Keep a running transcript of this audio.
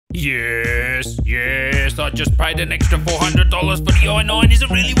Yes, I just paid an extra $400 for the i9. Is it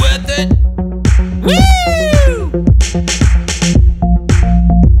really worth it? Woo!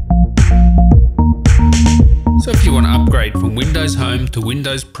 So if you want to upgrade from Windows Home to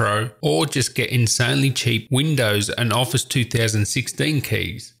Windows Pro, or just get insanely cheap Windows and Office 2016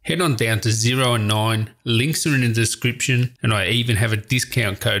 keys, head on down to 0 and 9, links are in the description, and I even have a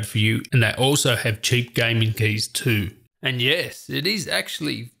discount code for you, and they also have cheap gaming keys too. And yes, it is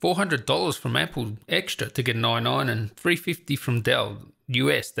actually $400 from Apple extra to get an i9 and $350 from Dell,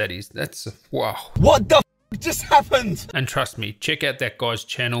 US that is. That's wow. What the f just happened? And trust me, check out that guy's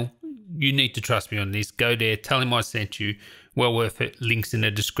channel. You need to trust me on this. Go there, tell him I sent you. Well worth it. Links in the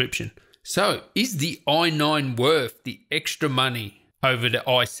description. So, is the i9 worth the extra money over the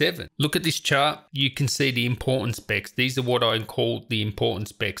i7? Look at this chart. You can see the important specs. These are what I call the important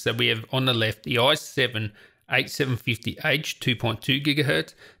specs. So we have on the left the i7 8750H 2.2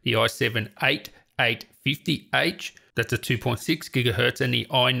 GHz, the i7 8850H, that's a 2.6 GHz, and the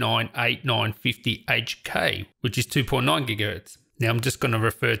i9 8950HK, which is 2.9 GHz. Now I'm just going to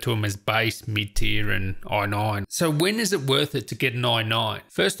refer to them as base, mid-tier and i9. So when is it worth it to get an i9?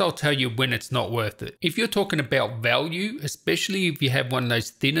 First I'll tell you when it's not worth it. If you're talking about value, especially if you have one of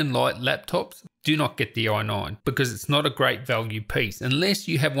those thin and light laptops, do not get the i9 because it's not a great value piece unless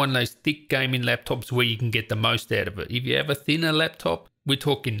you have one of those thick gaming laptops where you can get the most out of it. If you have a thinner laptop, we're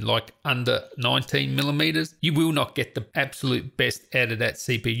talking like under 19 millimeters, you will not get the absolute best out of that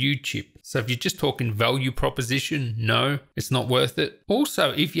CPU chip. So if you're just talking value proposition, no, it's not worth it.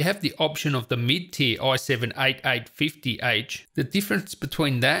 Also, if you have the option of the mid-tier i7 8850H, the difference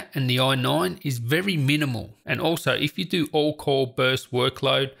between that and the i9 is very minimal. And also, if you do all-core burst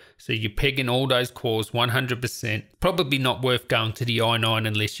workload, so you're pegging all those cores 100%, probably not worth going to the i9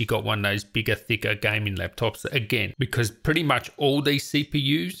 unless you got one of those bigger, thicker gaming laptops again, because pretty much all these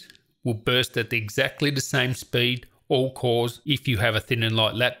CPUs will burst at exactly the same speed, all cores. If you have a thin and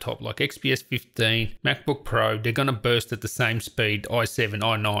light laptop like XPS 15, MacBook Pro, they're going to burst at the same speed, i7,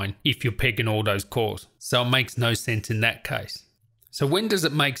 i9, if you're pegging all those cores. So it makes no sense in that case. So when does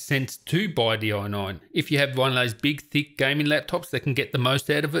it make sense to buy the i9? If you have one of those big, thick gaming laptops that can get the most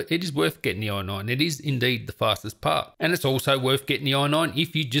out of it, it is worth getting the i9. It is indeed the fastest part. And it's also worth getting the i9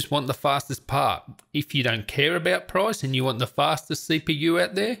 if you just want the fastest part. If you don't care about price and you want the fastest CPU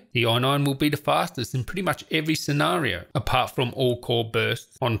out there, the i9 will be the fastest in pretty much every scenario, apart from all-core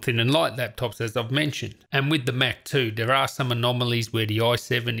bursts on thin and light laptops, as I've mentioned. And with the Mac too, there are some anomalies where the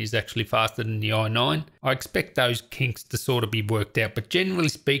i7 is actually faster than the i9. I expect those kinks to sort of be worked out, but generally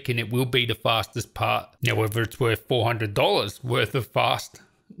speaking, it will be the fastest part. Now, whether it's worth $400 worth of fast,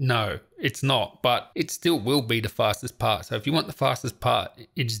 no, it's not, but it still will be the fastest part. So if you want the fastest part,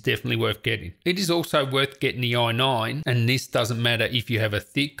 it is definitely worth getting. It is also worth getting the i9, and this doesn't matter if you have a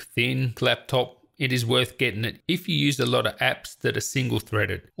thick, thin laptop. It is worth getting it if you use a lot of apps that are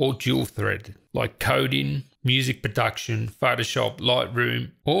single-threaded or dual-threaded, like coding, music production, Photoshop,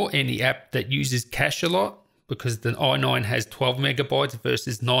 Lightroom, or any app that uses cache a lot, because the i9 has 12 megabytes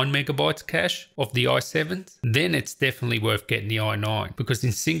versus 9 megabytes cache of the i7s, then it's definitely worth getting the i9, because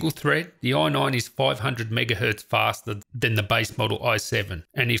in single thread, the i9 is 500 megahertz faster than the base model i7.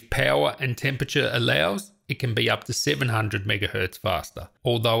 And if power and temperature allows, it can be up to 700 megahertz faster,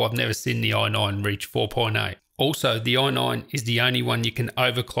 although I've never seen the i9 reach 4.8. Also, the i9 is the only one you can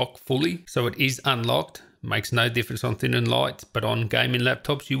overclock fully, so it is unlocked. Makes no difference on thin and light, but on gaming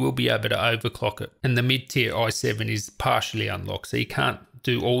laptops you will be able to overclock it. And the mid-tier i7 is partially unlocked, so you can't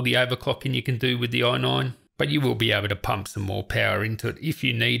do all the overclocking you can do with the i9, but you will be able to pump some more power into it if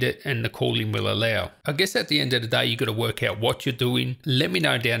you need it and the cooling will allow. I guess at the end of the day, you got to work out what you're doing. Let me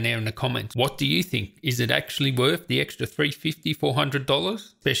know down there in the comments. What do you think? Is it actually worth the extra $350, $400?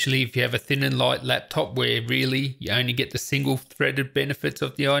 Especially if you have a thin and light laptop where really you only get the single threaded benefits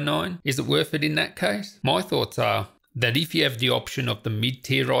of the i9. Is it worth it in that case? My thoughts are that if you have the option of the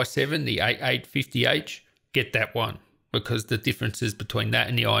mid-tier i7, the 8850H, get that one, because the differences between that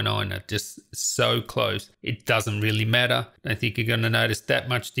and the i9 are just so close. It doesn't really matter. I don't think you're going to notice that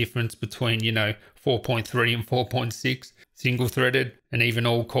much difference between, 4.3 and 4.6, single threaded and even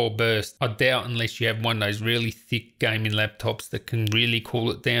all core burst. I doubt unless you have one of those really thick gaming laptops that can really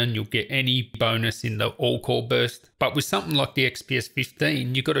cool it down, you'll get any bonus in the all core burst. But with something like the XPS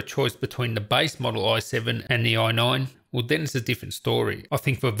 15, you've got a choice between the base model i7 and the i9. Well, then it's a different story. I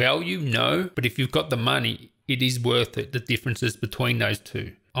think for value, no, but if you've got the money, it is worth it, the differences between those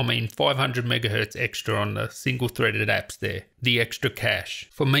two. I mean 500 megahertz extra on the single threaded apps there. The extra cache.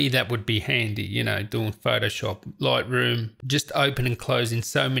 For me, that would be handy, you know, doing Photoshop, Lightroom, just open and closing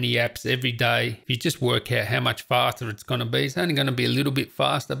so many apps every day. If you just work out how much faster it's going to be, it's only going to be a little bit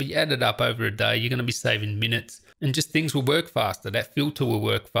faster, but you add it up over a day, you're going to be saving minutes. And just things will work faster. That filter will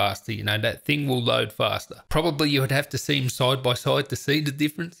work faster. You know, that thing will load faster. Probably you would have to see them side by side to see the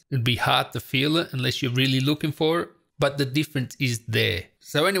difference. It'd be hard to feel it unless you're really looking for it. But the difference is there.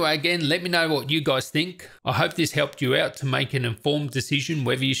 So anyway, again, let me know what you guys think. I hope this helped you out to make an informed decision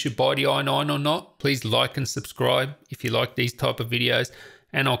whether you should buy the i9 or not. Please like and subscribe if you like these type of videos.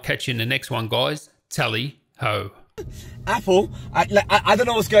 And I'll catch you in the next one, guys. Tally ho. Apple, I don't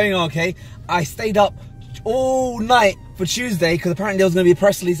know what's going on, okay? I stayed up all night for Tuesday because apparently there was going to be a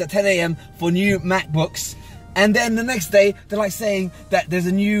press release at 10 AM for new MacBooks. And then the next day, they're like saying that there's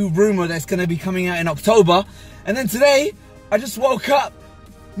a new rumor that's going to be coming out in October. And then today, I just woke up.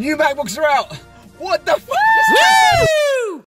 New MacBooks are out. What the fuck?